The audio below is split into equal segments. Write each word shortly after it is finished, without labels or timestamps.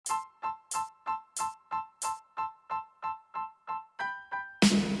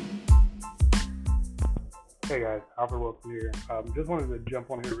Hey guys, Alfred Wilson here. Just wanted to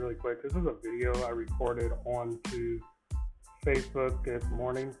jump on here really quick. This is a video I recorded onto Facebook this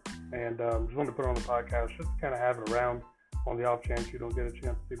morning, and just wanted to put it on the podcast just to kind of have it around on the off chance you don't get a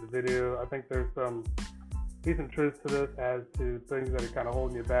chance to see the video. I think there's some decent truth to this as to things that are kind of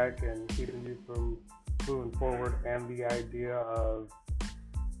holding you back and keeping you from moving forward, and the idea of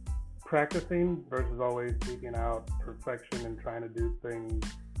practicing versus always seeking out perfection and trying to do things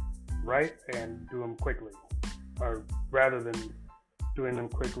right and do them quickly, or rather than doing them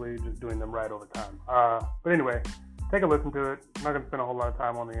quickly, just doing them right over time. But anyway, take a listen to it. I'm not going to spend a whole lot of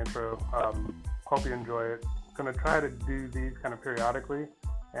time on the intro. Hope you enjoy it. I'm going to try to do these kind of periodically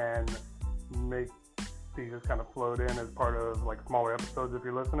and make these just kind of float in as part of like smaller episodes if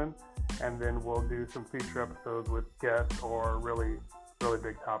you're listening, and then we'll do some feature episodes with guests or really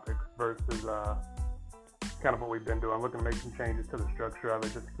big topics versus kind of what we've been doing. I'm looking to make some changes to the structure of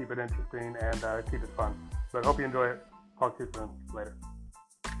it just to keep it interesting and keep it fun. But hope you enjoy it. Talk to you soon. Later.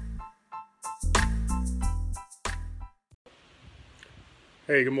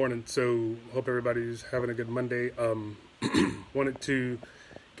 Hey, good morning. So hope everybody's having a good Monday. Wanted to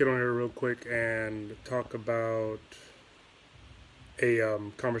get on here real quick and talk about a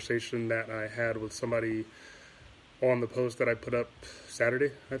conversation that I had with somebody on the post that I put up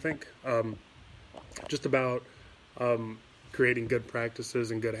Saturday, I think. Just about creating good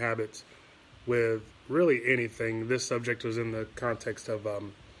practices and good habits with really anything. This subject was in the context of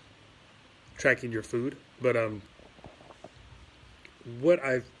tracking your food, but what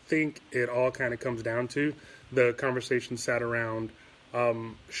I think it all kind of comes down to, the conversation sat around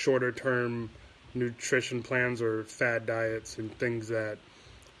shorter term nutrition plans or fad diets and things that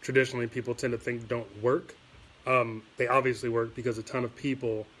traditionally people tend to think don't work. They obviously work because a ton of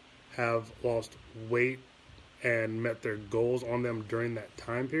people have lost weight and met their goals on them during that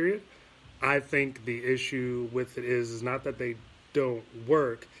time period. I think the issue with it is not that they don't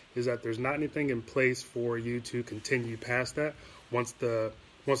work, is that there's not anything in place for you to continue past that once the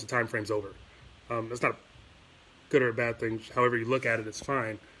time frame's over. It's not a good or a bad thing. However you look at it, it's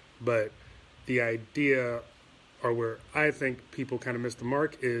fine. But the idea, or where I think people kind of miss the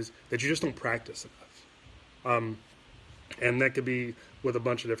mark, is that you just don't practice enough. And that could be with a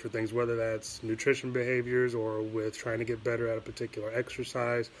bunch of different things, whether that's nutrition behaviors or with trying to get better at a particular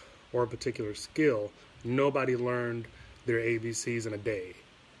exercise or a particular skill. Nobody learned their ABCs in a day,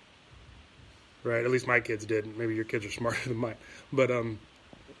 right? At least my kids did. Maybe your kids are smarter than mine. But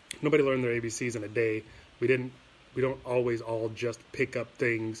nobody learned their ABCs in a day. We don't always all just pick up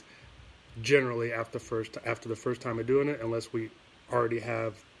things generally after the first time of doing it, unless we already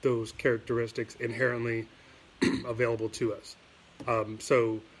have those characteristics inherently available to us.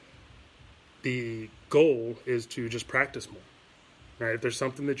 So the goal is to just practice more, right? If there's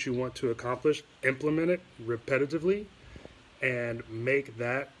something that you want to accomplish, implement it repetitively and make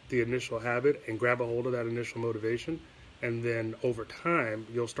that the initial habit and grab a hold of that initial motivation. And then over time,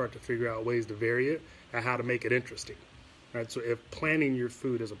 you'll start to figure out ways to vary it and how to make it interesting, right? So if planning your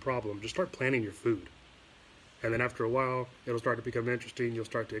food is a problem, just start planning your food. And then after a while, it'll start to become interesting. You'll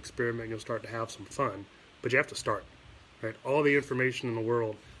start to experiment. You'll start to have some fun. But you have to start, right? All the information in the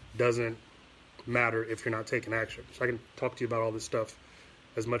world doesn't matter if you're not taking action. So I can talk to you about all this stuff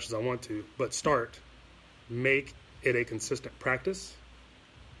as much as I want to, but start, make it a consistent practice,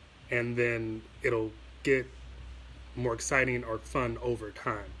 and then it'll get more exciting or fun over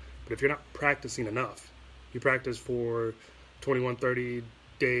time. But if you're not practicing enough, you practice for 21, 30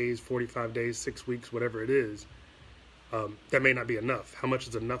 days, 45 days, 6 weeks, whatever it is, that may not be enough. How much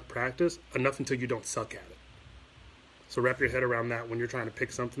is enough practice? Enough until you don't suck at it. So wrap your head around that when you're trying to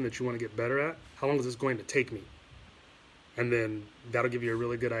pick something that you want to get better at. How long is this going to take me? And then that'll give you a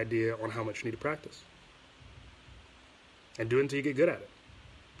really good idea on how much you need to practice. And do it until you get good at it.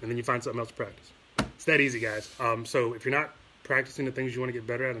 And then you find something else to practice. It's that easy, guys. So if you're not practicing the things you want to get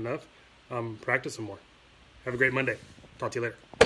better at enough, practice some more. Have a great Monday. Talk to you later.